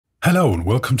Hello and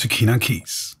welcome to Keen on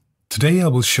Keys. Today I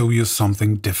will show you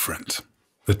something different.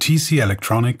 The TC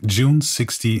Electronic June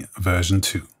 60 version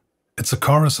 2. It's a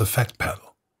chorus effect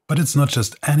pedal, but it's not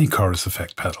just any chorus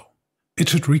effect pedal. It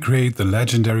should recreate the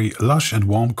legendary lush and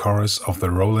warm chorus of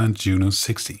the Roland Juno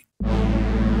 60.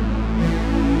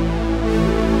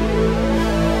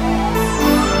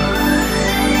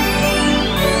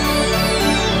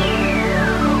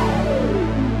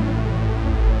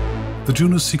 The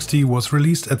Juno 60 was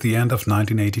released at the end of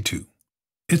 1982.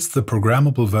 It's the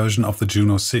programmable version of the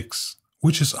Juno 6,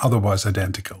 which is otherwise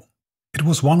identical. It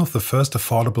was one of the first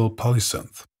affordable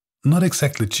polysynth. Not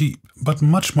exactly cheap, but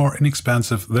much more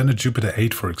inexpensive than a Jupiter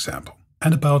 8, for example,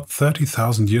 and about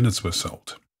 30,000 units were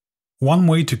sold. One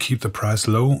way to keep the price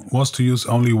low was to use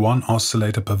only one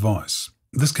oscillator per voice.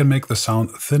 This can make the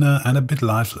sound thinner and a bit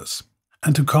lifeless.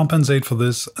 And to compensate for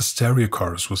this, a stereo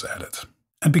chorus was added,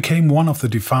 and became one of the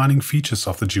defining features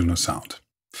of the Juno sound.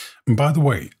 By the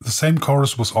way, the same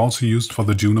chorus was also used for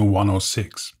the Juno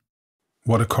 106.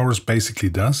 What a chorus basically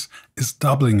does is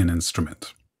doubling an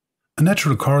instrument. A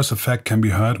natural chorus effect can be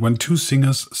heard when two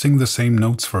singers sing the same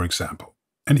notes, for example.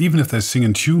 And even if they sing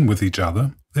in tune with each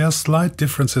other, there are slight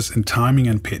differences in timing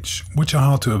and pitch, which are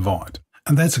hard to avoid.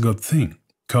 And that's a good thing,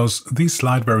 because these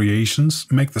slight variations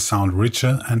make the sound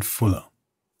richer and fuller.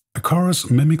 A chorus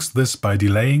mimics this by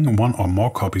delaying one or more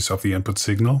copies of the input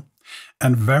signal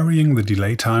and varying the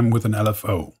delay time with an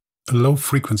LFO, a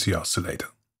low-frequency oscillator.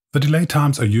 The delay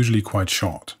times are usually quite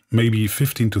short, maybe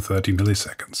 15 to 30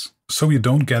 milliseconds, so you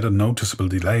don't get a noticeable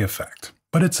delay effect.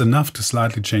 But it's enough to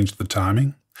slightly change the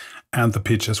timing and the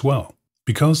pitch as well,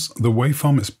 because the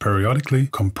waveform is periodically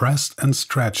compressed and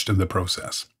stretched in the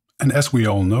process. And as we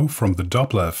all know from the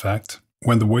Doppler effect,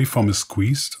 when the waveform is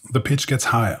squeezed, the pitch gets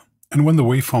higher. And when the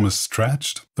waveform is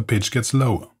stretched, the pitch gets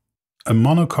lower. A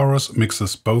monochorus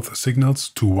mixes both signals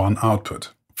to one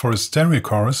output. For a stereo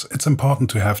chorus, it's important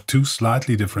to have two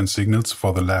slightly different signals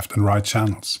for the left and right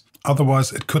channels.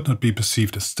 Otherwise, it could not be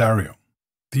perceived as stereo.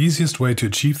 The easiest way to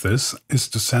achieve this is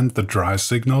to send the dry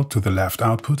signal to the left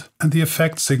output and the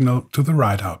effect signal to the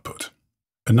right output.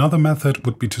 Another method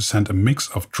would be to send a mix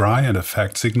of dry and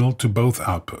effect signal to both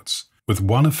outputs, with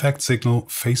one effect signal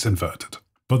phase inverted.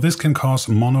 But this can cause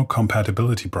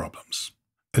mono-compatibility problems.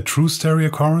 A true stereo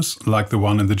chorus, like the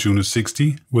one in the Juno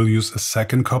 60, will use a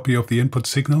second copy of the input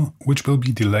signal, which will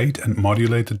be delayed and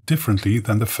modulated differently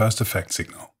than the first effect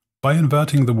signal, by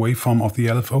inverting the waveform of the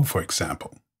LFO, for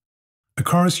example. A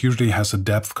chorus usually has a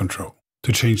depth control,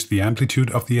 to change the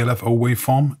amplitude of the LFO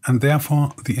waveform and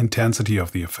therefore the intensity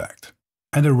of the effect,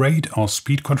 and a rate or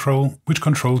speed control, which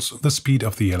controls the speed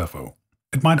of the LFO.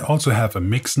 It might also have a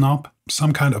mix knob,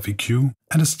 some kind of EQ,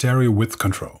 and a stereo width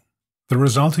control. The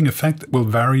resulting effect will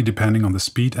vary depending on the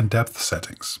speed and depth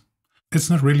settings. It's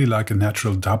not really like a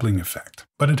natural doubling effect,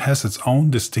 but it has its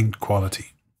own distinct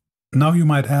quality. Now you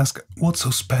might ask, what's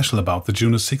so special about the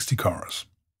Juno 60 chorus?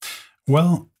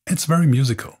 Well, it's very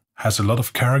musical, has a lot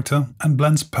of character and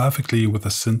blends perfectly with the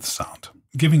synth sound,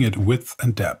 giving it width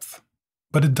and depth.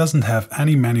 But it doesn't have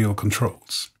any manual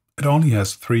controls. It only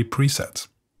has 3 presets.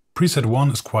 Preset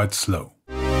 1 is quite slow.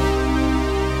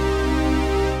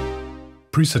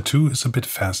 Preset 2 is a bit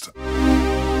faster.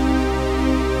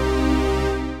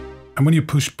 And when you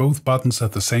push both buttons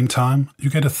at the same time, you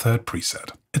get a third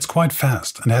preset. It's quite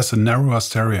fast and has a narrower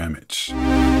stereo image.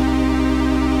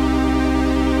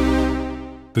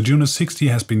 The Juno 60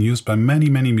 has been used by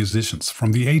many musicians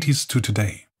from the 80s to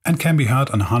today and can be heard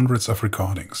on hundreds of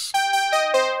recordings.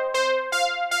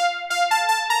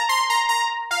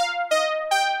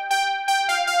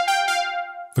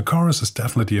 The chorus is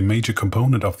definitely a major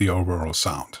component of the overall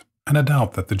sound, and I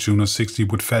doubt that the Juno 60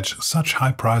 would fetch such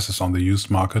high prices on the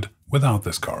used market without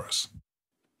this chorus.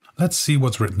 Let's see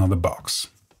what's written on the box.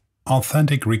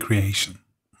 Authentic recreation.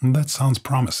 That sounds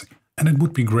promising, and it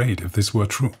would be great if this were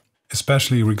true,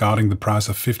 especially regarding the price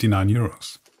of 59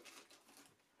 euros.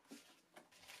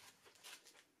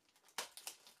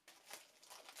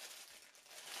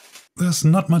 There's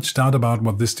not much doubt about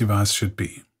what this device should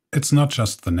be. It's not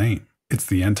just the name. It's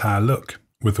the entire look,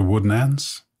 with the wooden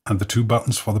ends and the 2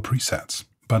 buttons for the presets.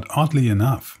 But oddly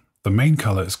enough, the main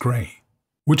color is grey,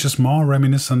 which is more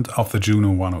reminiscent of the Juno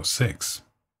 106.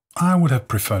 I would have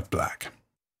preferred black.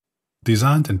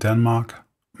 Designed in Denmark,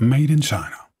 made in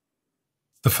China.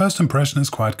 The first impression is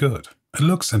quite good. It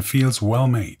looks and feels well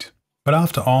made. But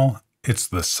after all, it's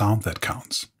the sound that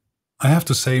counts. I have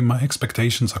to say my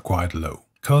expectations are quite low,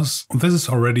 because this is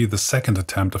already the second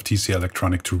attempt of TC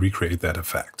Electronic to recreate that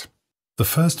effect. The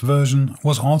first version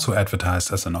was also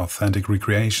advertised as an authentic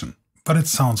recreation, but it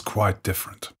sounds quite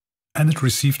different. and it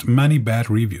received many bad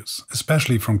reviews,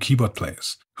 especially from keyboard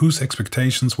players, whose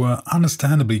expectations were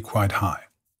understandably quite high.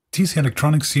 TC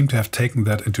Electronics seemed to have taken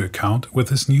that into account with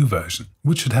this new version,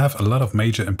 which should have a lot of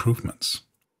major improvements.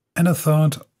 And I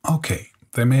thought, okay,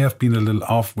 they may have been a little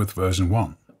off with version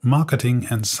 1, marketing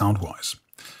and sound-wise.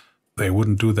 They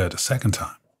wouldn't do that a second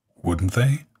time, wouldn't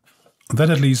they? That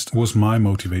at least was my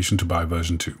motivation to buy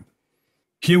version 2.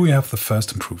 Here we have the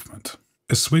first improvement,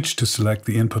 a switch to select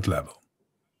the input level.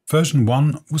 Version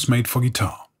 1 was made for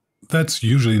guitar. That's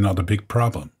usually not a big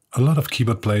problem. A lot of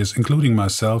keyboard players, including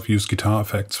myself, use guitar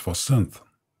effects for synth.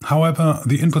 However,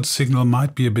 the input signal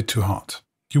might be a bit too hot.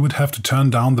 You would have to turn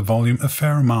down the volume a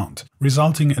fair amount,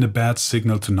 resulting in a bad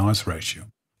signal-to-noise ratio.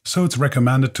 So it's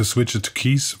recommended to switch it to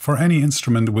keys for any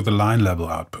instrument with a line level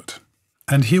output.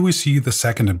 And here we see the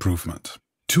second improvement.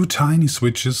 2 tiny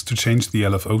switches to change the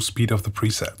LFO speed of the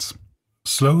presets.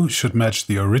 Slow should match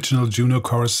the original Juno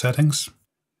chorus settings,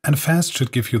 and fast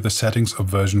should give you the settings of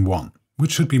version 1,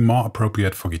 which should be more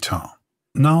appropriate for guitar.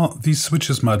 Now, these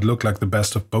switches might look like the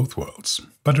best of both worlds,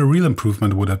 but a real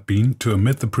improvement would have been to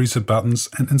omit the preset buttons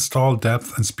and install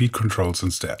depth and speed controls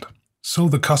instead. So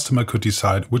the customer could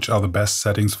decide which are the best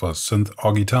settings for synth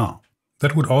or guitar.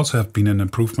 That would also have been an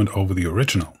improvement over the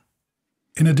original.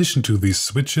 In addition to these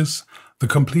switches, the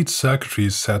complete circuitry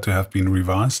is said to have been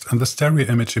revised and the stereo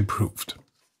image improved.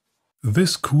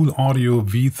 This Cool Audio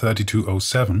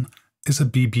V3207 is a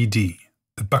BBD,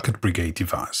 a bucket brigade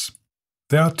device.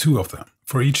 There are 2 of them,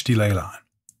 for each delay line.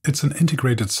 It's an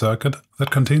integrated circuit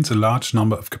that contains a large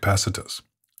number of capacitors.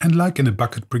 And like in a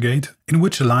bucket brigade, in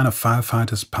which a line of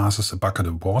firefighters passes a bucket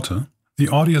of water, the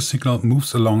audio signal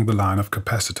moves along the line of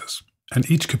capacitors, and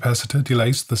each capacitor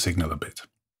delays the signal a bit.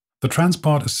 The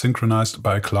transport is synchronized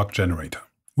by a clock generator,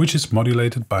 which is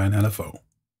modulated by an LFO.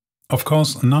 Of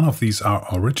course, none of these are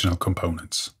original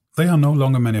components. They are no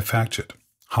longer manufactured,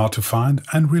 hard to find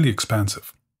and really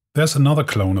expensive. There's another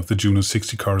clone of the Juno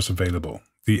 60 chorus available,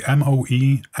 the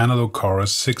MOE Analog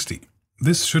Chorus 60.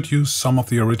 This should use some of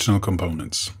the original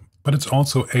components, but it's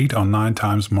also 8 or 9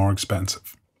 times more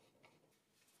expensive.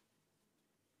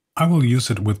 I will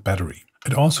use it with battery.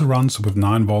 It also runs with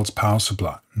 9 volts power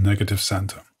supply, negative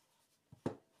center.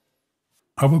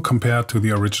 I will compare it to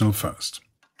the original first.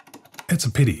 It's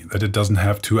a pity that it doesn't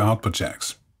have 2 output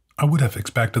jacks. I would have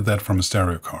expected that from a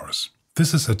stereo chorus.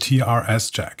 This is a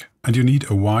TRS jack, and you need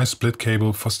a Y split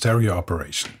cable for stereo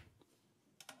operation.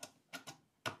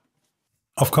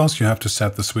 Of course, you have to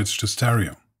set the switch to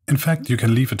stereo. In fact, you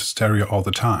can leave it to stereo all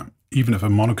the time, even if a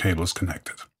mono cable is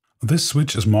connected. This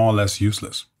switch is more or less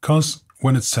useless, because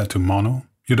when it's set to mono,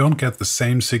 you don't get the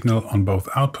same signal on both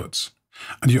outputs.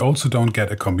 And you also don't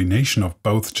get a combination of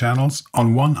both channels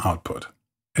on one output.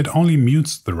 It only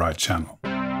mutes the right channel.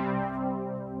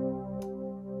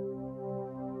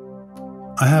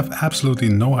 I have absolutely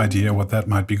no idea what that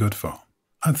might be good for.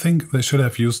 I think they should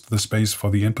have used the space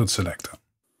for the input selector.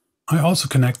 I also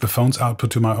connect the phone's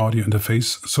output to my audio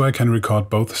interface so I can record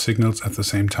both signals at the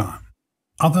same time.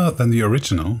 Other than the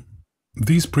original,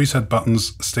 these preset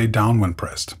buttons stay down when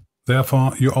pressed.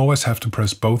 Therefore, you always have to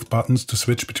press both buttons to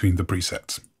switch between the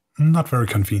presets. Not very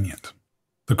convenient.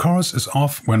 The chorus is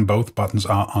off when both buttons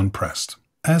are unpressed.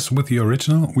 As with the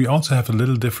original, we also have a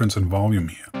little difference in volume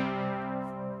here.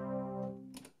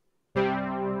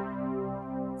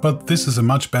 But this is a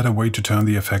much better way to turn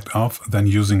the effect off than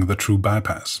using the true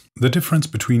bypass. The difference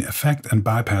between effect and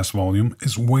bypass volume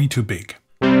is way too big.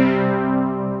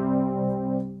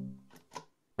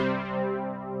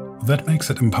 That makes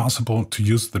it impossible to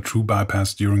use the true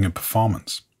bypass during a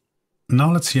performance.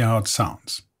 Now let's hear how it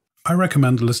sounds. I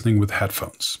recommend listening with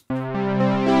headphones.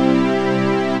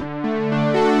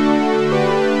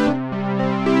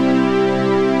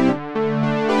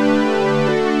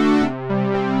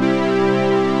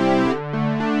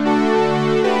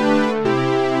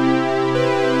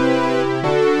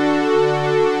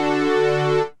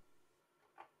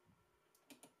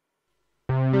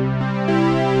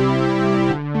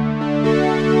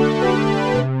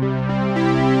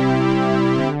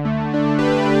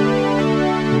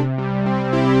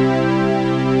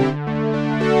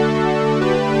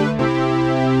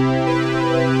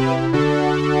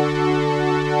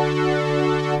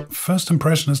 First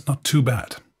impression is not too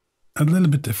bad. A little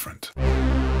bit different.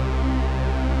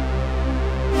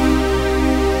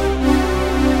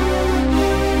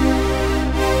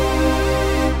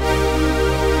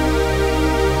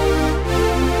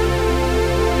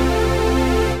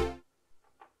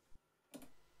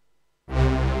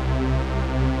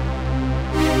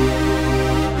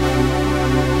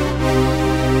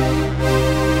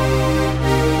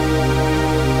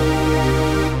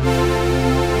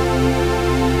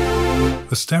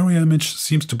 The stereo image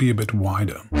seems to be a bit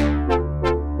wider.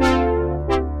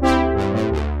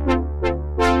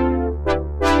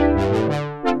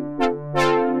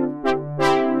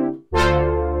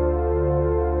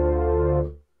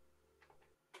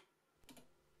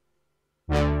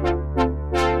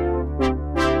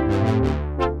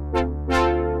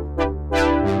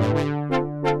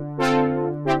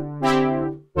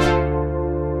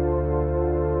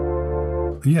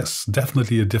 Yes,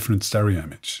 definitely a different stereo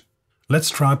image. Let's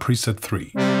try preset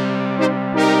 3.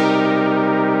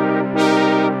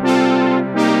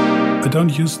 I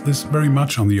don't use this very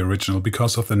much on the original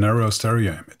because of the narrow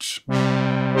stereo image.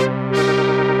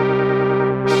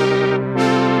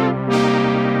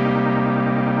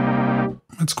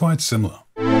 It's quite similar.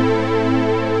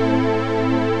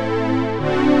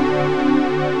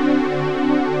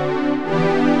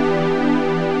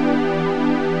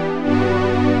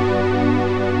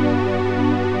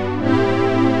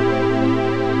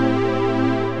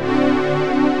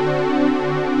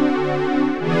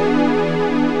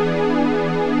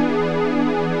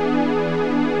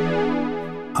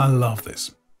 I love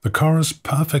this. The chorus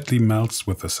perfectly melts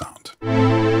with the sound.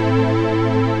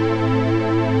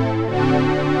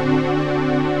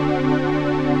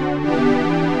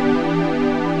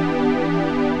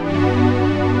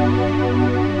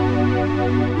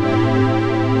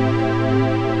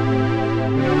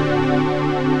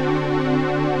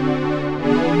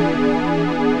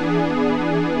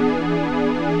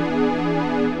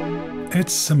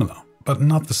 It's similar, but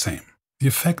not the same. The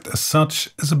effect as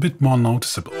such is a bit more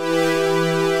noticeable.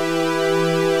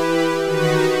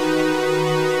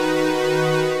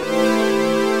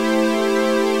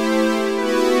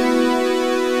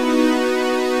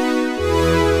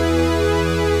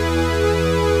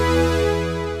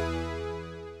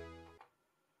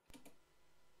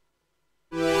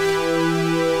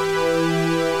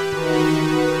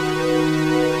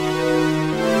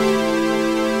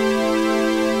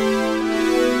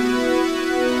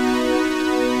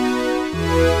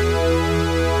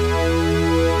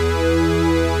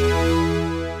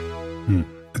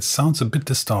 It sounds a bit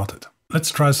distorted. Let's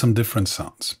try some different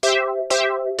sounds.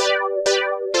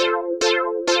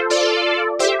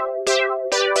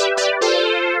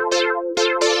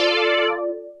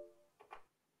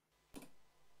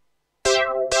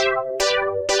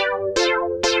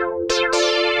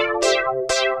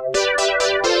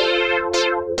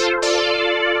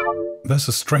 There's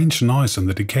a strange noise in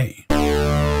the decay.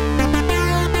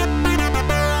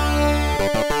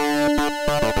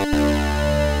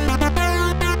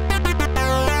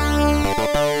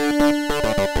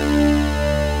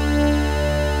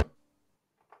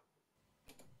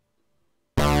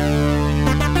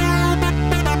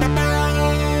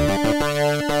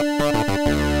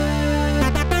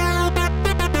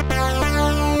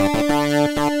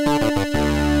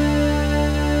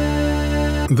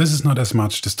 This is not as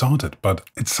much distorted, but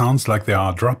it sounds like there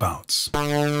are dropouts.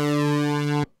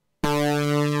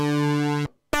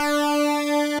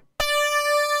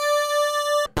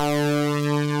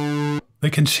 They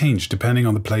can change depending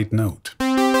on the played note.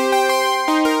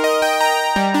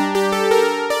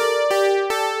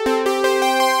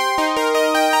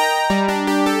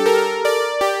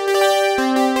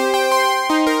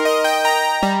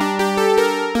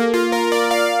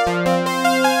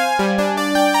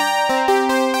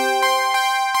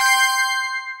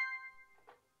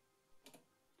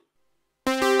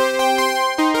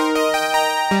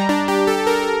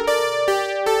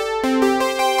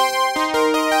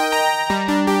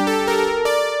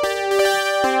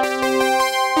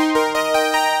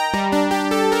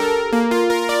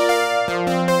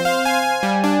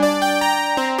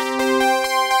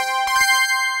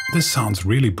 This sounds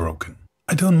really broken.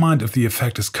 I don't mind if the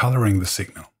effect is coloring the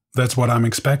signal. That's what I'm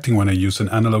expecting when I use an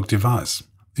analog device.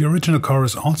 The original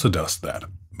chorus also does that,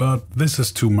 but this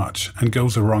is too much and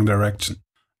goes the wrong direction.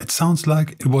 It sounds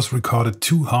like it was recorded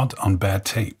too hot on bad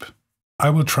tape.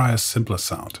 I will try a simpler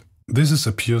sound. This is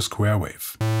a pure square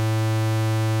wave.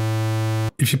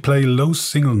 If you play low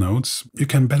single notes, you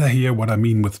can better hear what I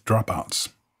mean with dropouts.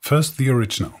 First the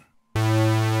original.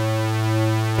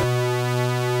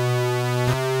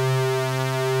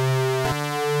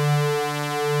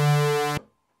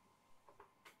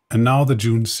 And now the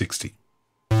Juno 60.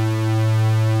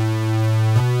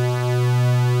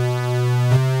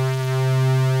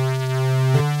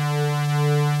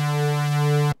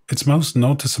 It's most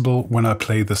noticeable when I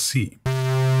play the C.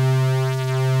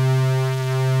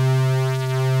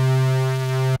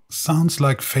 Sounds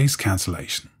like phase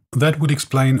cancellation. That would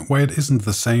explain why it isn't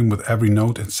the same with every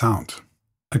note and sound.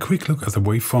 A quick look at the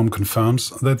waveform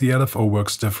confirms that the LFO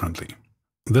works differently.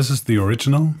 This is the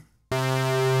original.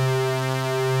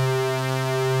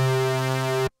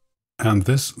 and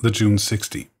this the Juno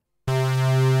 60.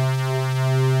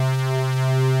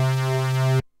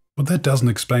 But that doesn't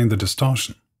explain the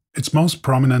distortion. It's most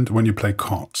prominent when you play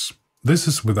chords. This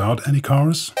is without any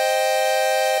chorus.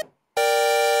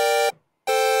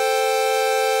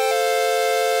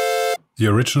 The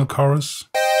original chorus.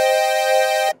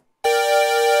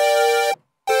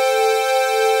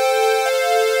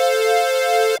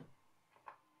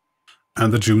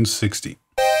 And the Juno 60.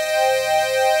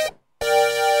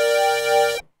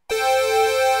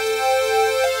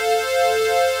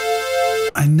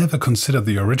 I never considered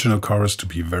the original chorus to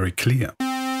be very clear.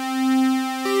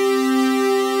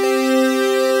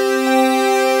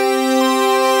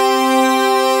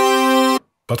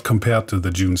 But compared to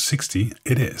the Juno 60,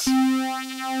 it is.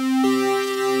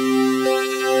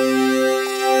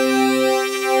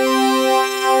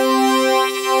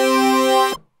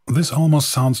 This almost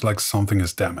sounds like something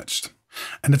is damaged.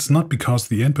 And it's not because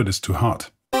the input is too hot.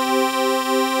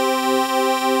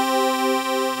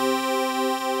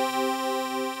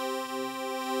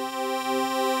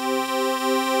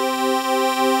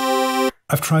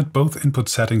 I've tried both input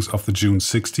settings of the Juno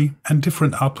 60 and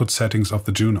different output settings of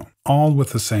the Juno, all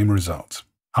with the same result.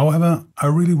 However, I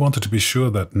really wanted to be sure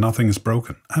that nothing is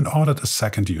broken and ordered a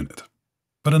second unit.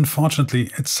 But unfortunately,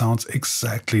 it sounds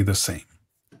exactly the same.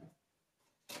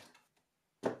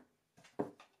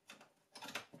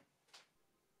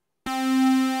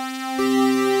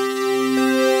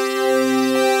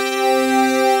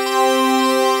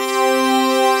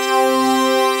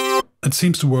 It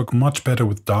seems to work much better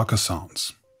with darker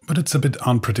sounds, but it's a bit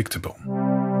unpredictable.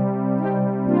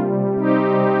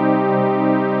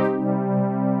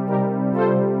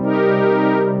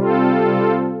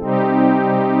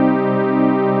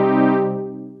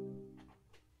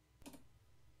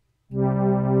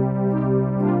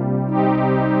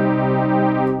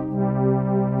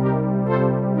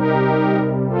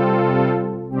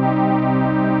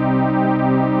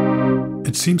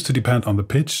 It seems to depend on the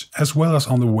pitch as well as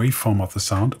on the waveform of the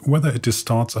sound, whether it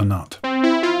distorts or not.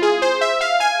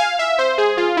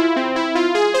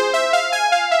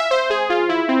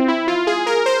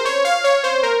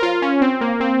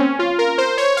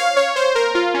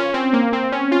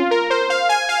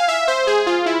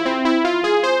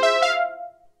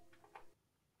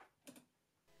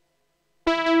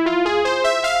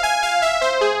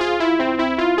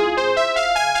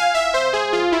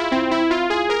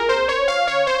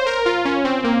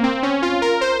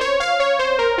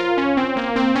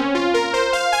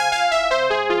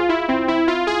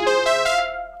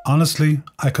 Honestly,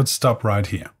 I could stop right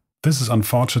here. This is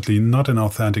unfortunately not an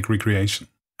authentic recreation.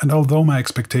 And although my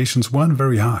expectations weren't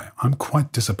very high, I'm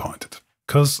quite disappointed.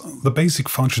 Cause the basic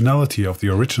functionality of the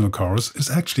original chorus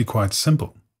is actually quite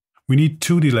simple. We need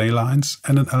 2 delay lines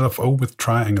and an LFO with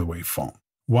triangle waveform,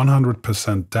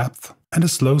 100% depth and a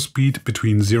slow speed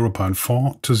between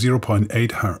 0.4 to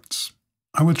 0.8 Hz.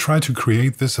 I will try to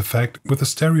create this effect with the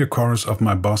stereo chorus of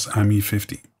my Boss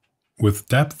ME50, with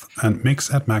depth and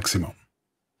mix at maximum.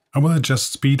 I will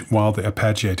adjust speed while the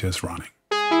arpeggiator is running.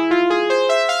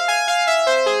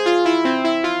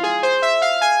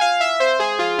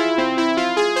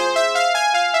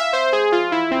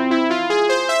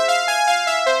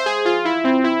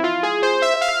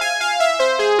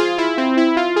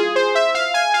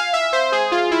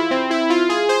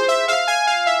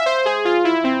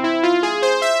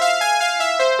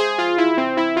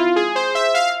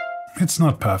 It's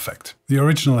not perfect. The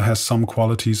original has some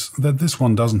qualities that this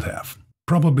one doesn't have.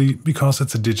 Probably because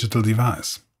it's a digital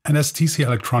device. And as TC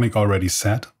Electronic already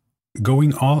said,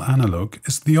 going all analog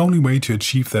is the only way to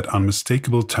achieve that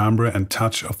unmistakable timbre and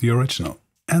touch of the original.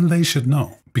 And they should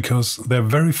know, because their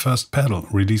very first pedal,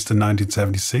 released in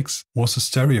 1976, was a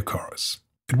stereo chorus.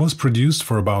 It was produced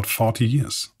for about 40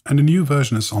 years, and a new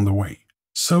version is on the way.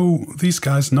 So these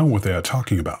guys know what they are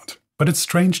talking about. But it's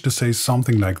strange to say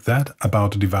something like that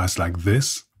about a device like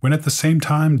this, when at the same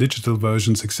time digital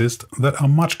versions exist that are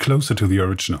much closer to the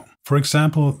original. For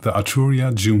example, the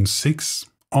Arturia Juno 6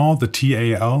 or the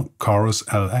TAL Chorus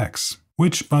LX,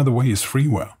 which by the way is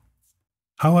freeware.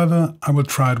 However, I will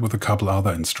try it with a couple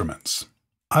other instruments.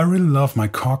 I really love my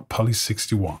Korg Poly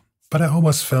 61, but I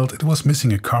always felt it was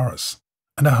missing a chorus,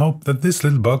 and I hope that this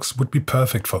little box would be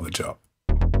perfect for the job.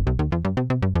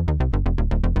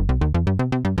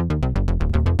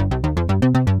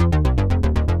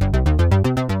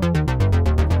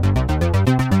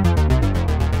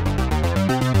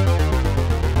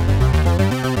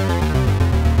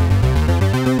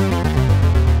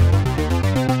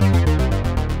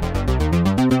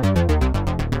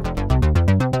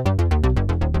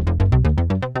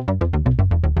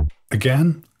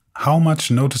 Again, How much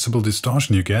noticeable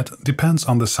distortion you get depends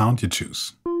on the sound you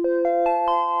choose.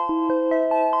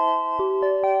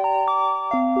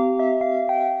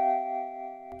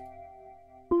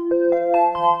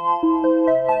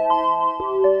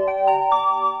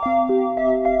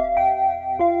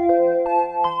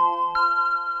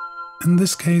 In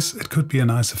this case, it could be a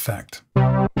nice effect.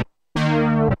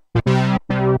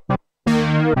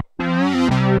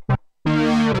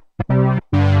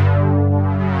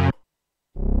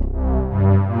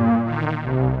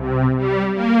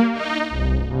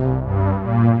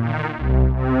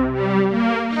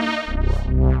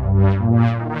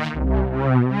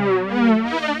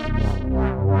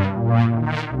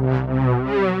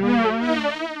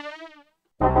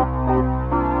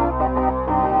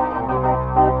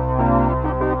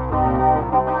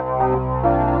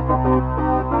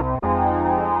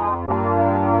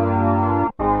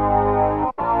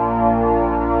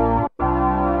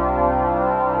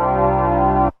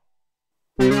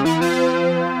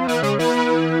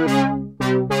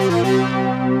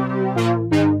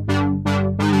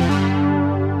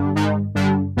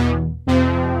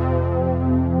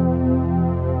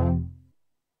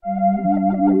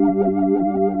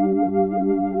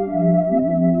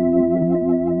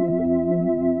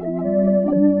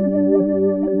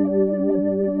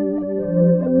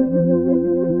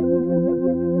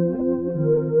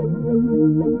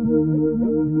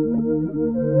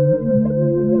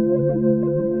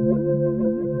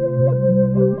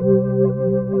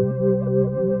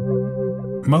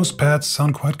 Most pads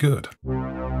sound quite good.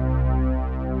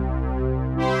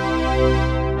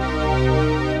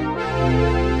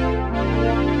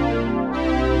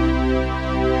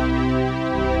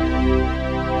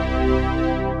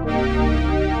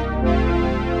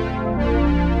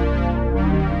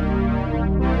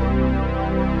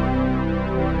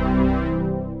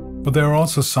 But there are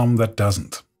also some that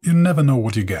doesn't. You never know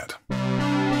what you get.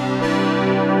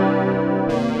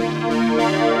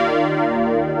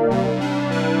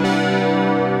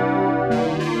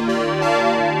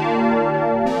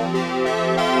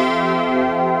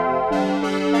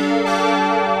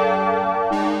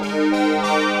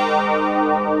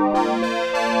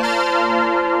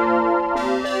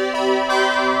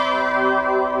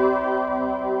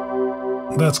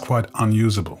 That's quite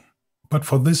unusable, but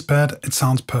for this pad it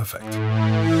sounds perfect.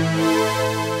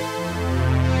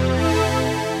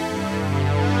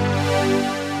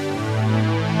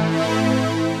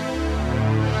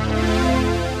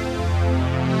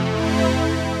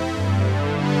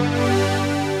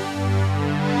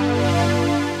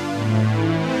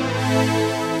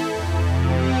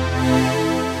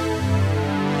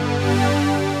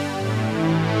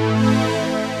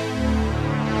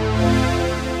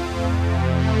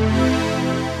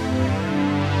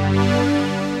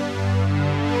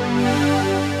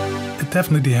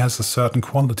 Definitely has a certain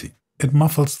quality. It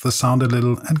muffles the sound a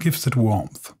little and gives it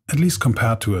warmth, at least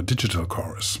compared to a digital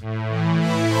chorus.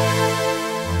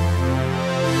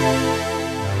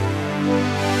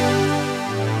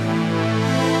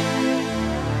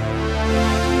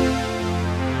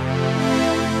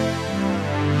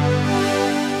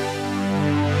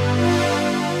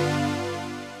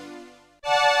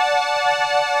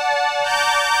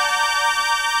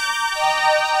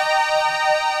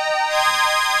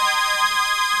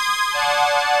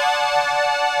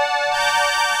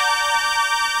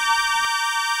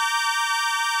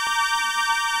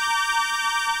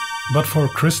 But for a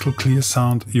crystal clear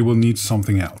sound, you will need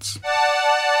something else.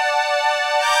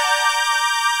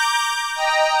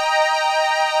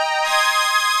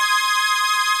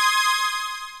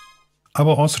 I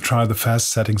will also try the fast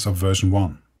settings of version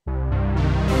 1.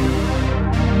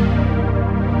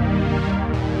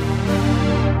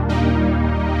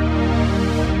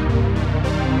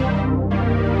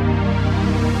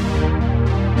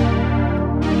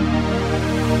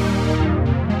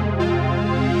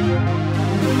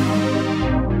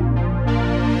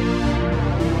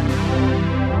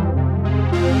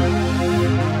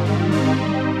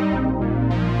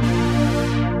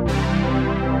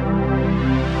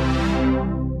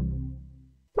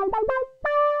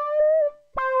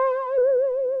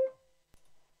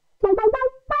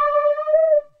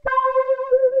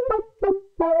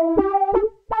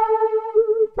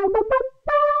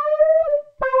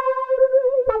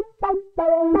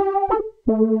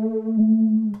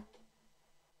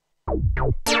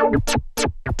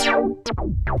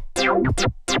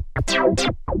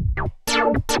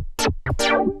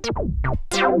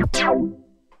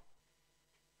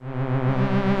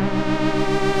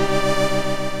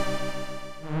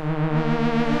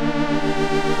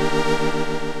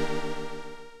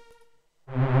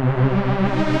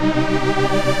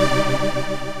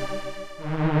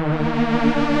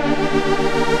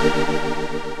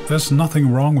 There's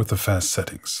nothing wrong with the fast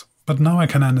settings, but now I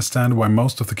can understand why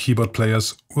most of the keyboard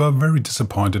players were very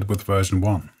disappointed with version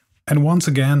 1. And once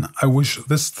again, I wish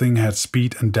this thing had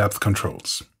speed and depth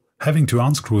controls. Having to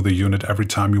unscrew the unit every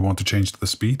time you want to change the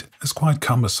speed is quite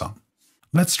cumbersome.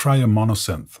 Let's try a mono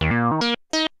synth.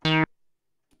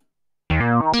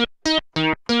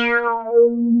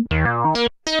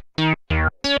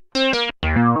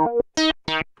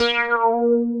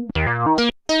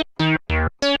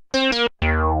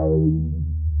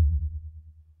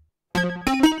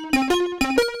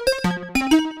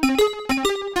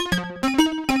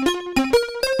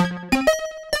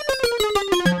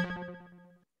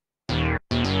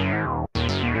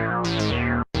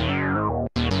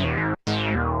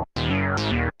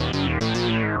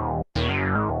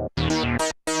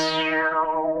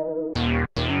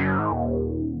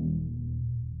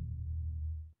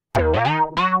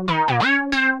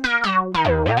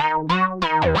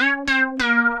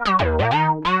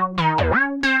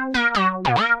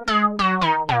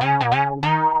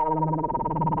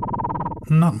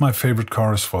 Not my favorite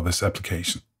chorus for this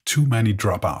application. Too many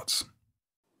dropouts.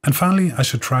 And finally, I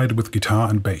should try it with guitar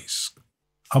and bass.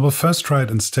 I will first try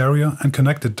it in stereo and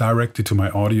connect it directly to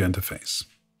my audio interface.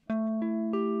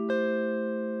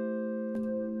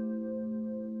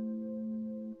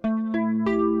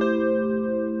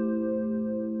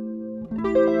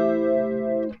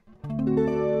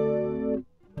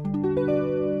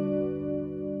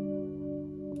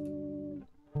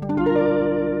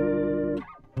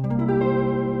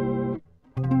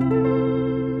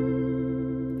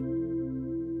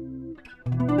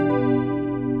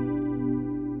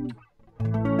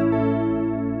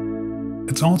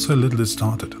 It's also a little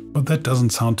distorted, but that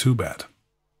doesn't sound too bad.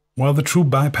 While the true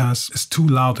bypass is too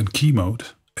loud in key mode,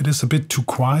 it is a bit too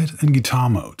quiet in guitar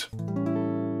mode.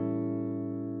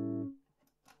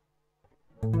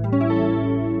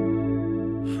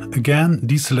 Again,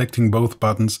 deselecting both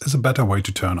buttons is a better way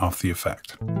to turn off the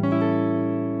effect.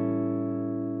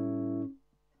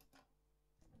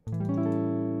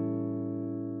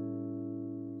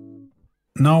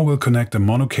 Now we'll connect a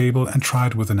mono cable and try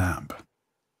it with an amp.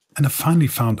 And I finally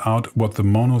found out what the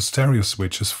mono stereo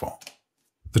switch is for.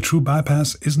 The true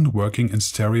bypass isn't working in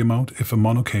stereo mode if a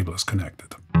mono cable is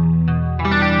connected.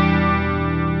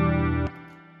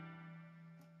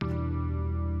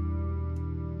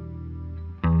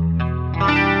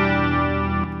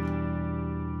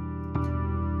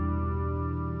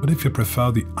 But if you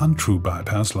prefer the untrue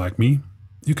bypass like me,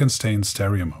 you can stay in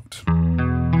stereo mode.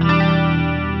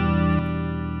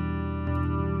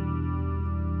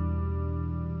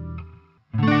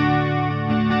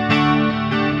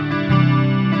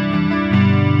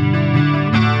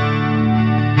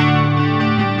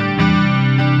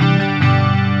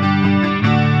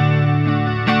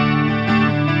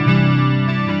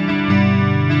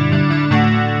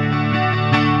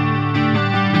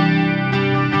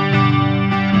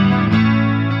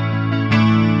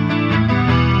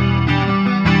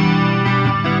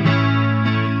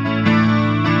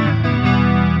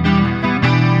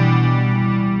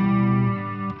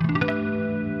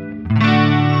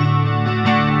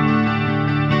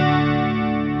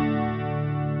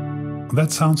 That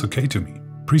sounds okay to me.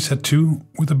 Preset 2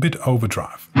 with a bit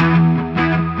overdrive.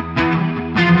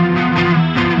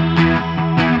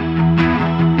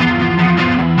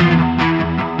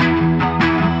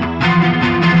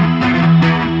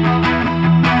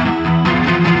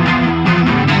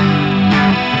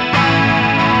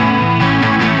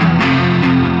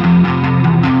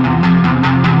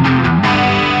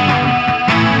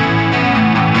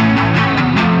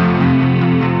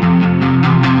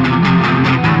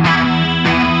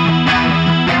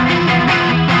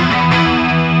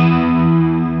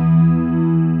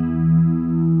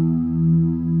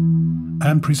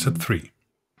 And preset 3.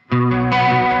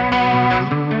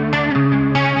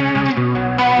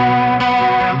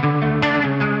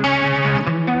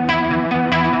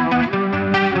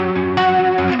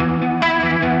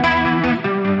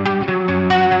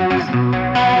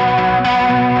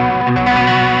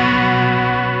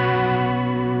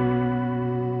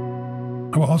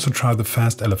 I will also try the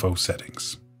fast LFO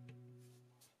settings.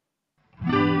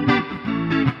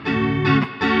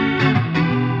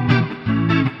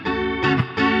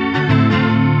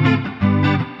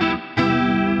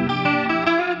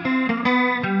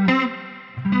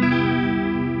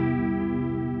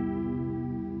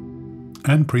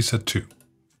 And preset 2.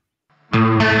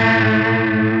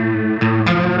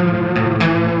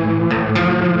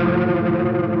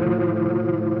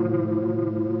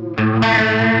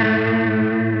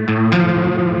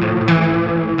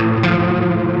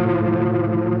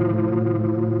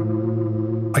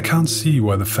 I I can't see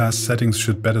why the fast settings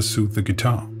should better suit the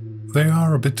guitar. They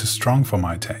are a bit too strong for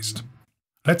my taste.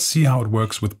 Let's see how it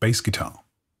works with bass guitar,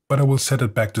 but I will set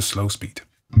it back to slow speed.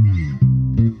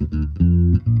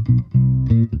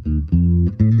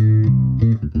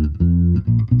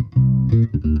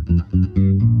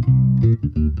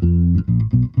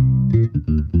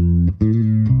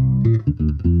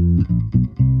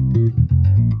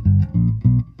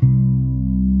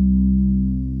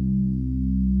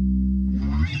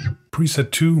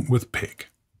 Preset 2 with Pig.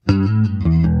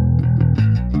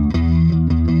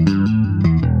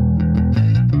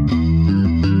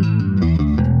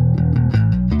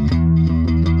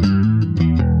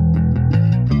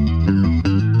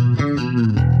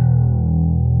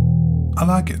 I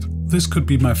like it. This could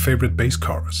be my favorite bass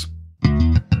chorus.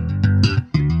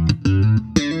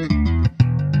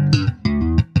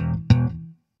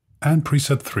 And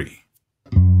preset 3.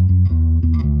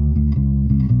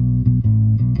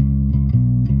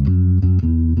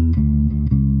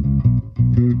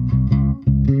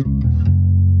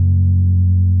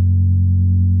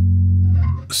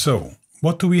 So,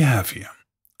 what do we have here?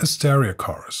 A stereo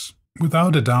chorus,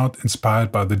 without a doubt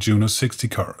inspired by the Juno 60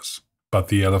 chorus. But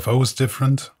the LFO is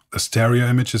different, the stereo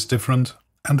image is different,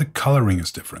 and the coloring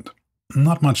is different.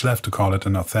 Not much left to call it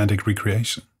an authentic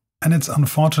recreation. And it's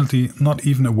unfortunately not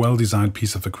even a well-designed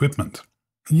piece of equipment.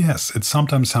 Yes, it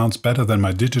sometimes sounds better than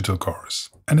my digital chorus,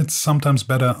 and it's sometimes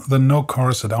better than no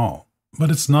chorus at all. But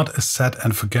it's not a set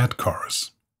and forget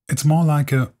chorus. It's more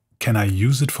like a "can I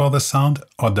use it for the sound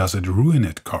or does it ruin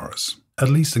it" chorus, at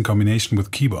least in combination with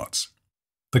keyboards.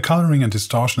 The coloring and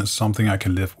distortion is something I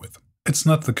can live with. It's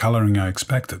not the coloring I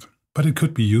expected, but it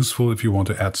could be useful if you want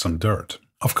to add some dirt.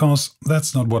 Of course,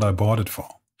 that's not what I bought it for.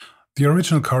 The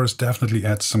original chorus definitely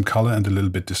adds some color and a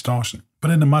little bit distortion, but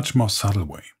in a much more subtle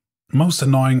way. Most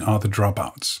annoying are the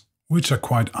dropouts, which are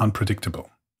quite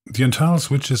unpredictable. The internal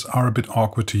switches are a bit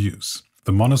awkward to use.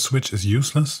 The mono switch is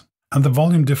useless, and the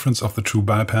volume difference of the true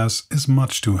bypass is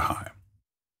much too high.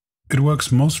 It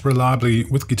works most reliably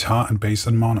with guitar and bass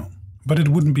and mono, but it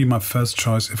wouldn't be my first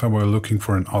choice if I were looking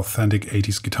for an authentic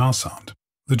 80s guitar sound.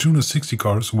 The Juno 60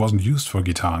 chorus wasn't used for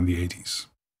guitar in the 80s.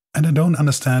 And I don't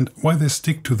understand why they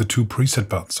stick to the 2 preset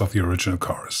buttons of the original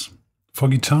chorus. For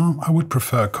guitar, I would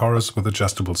prefer a chorus with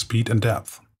adjustable speed and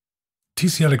depth.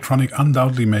 TC Electronic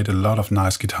undoubtedly made a lot of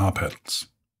nice guitar pedals.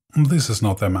 This is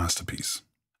not their masterpiece.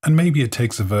 And maybe it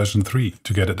takes a version 3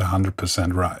 to get it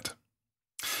 100% right.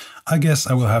 I guess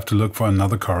I will have to look for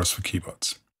another chorus for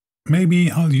keyboards.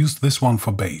 Maybe I'll use this one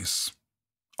for bass.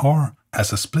 Or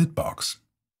as a split box.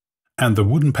 And the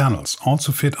wooden panels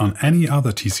also fit on any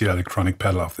other TC Electronic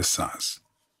pedal of this size.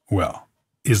 Well,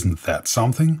 isn't that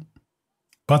something?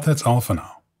 But that's all for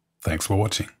now. Thanks for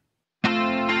watching.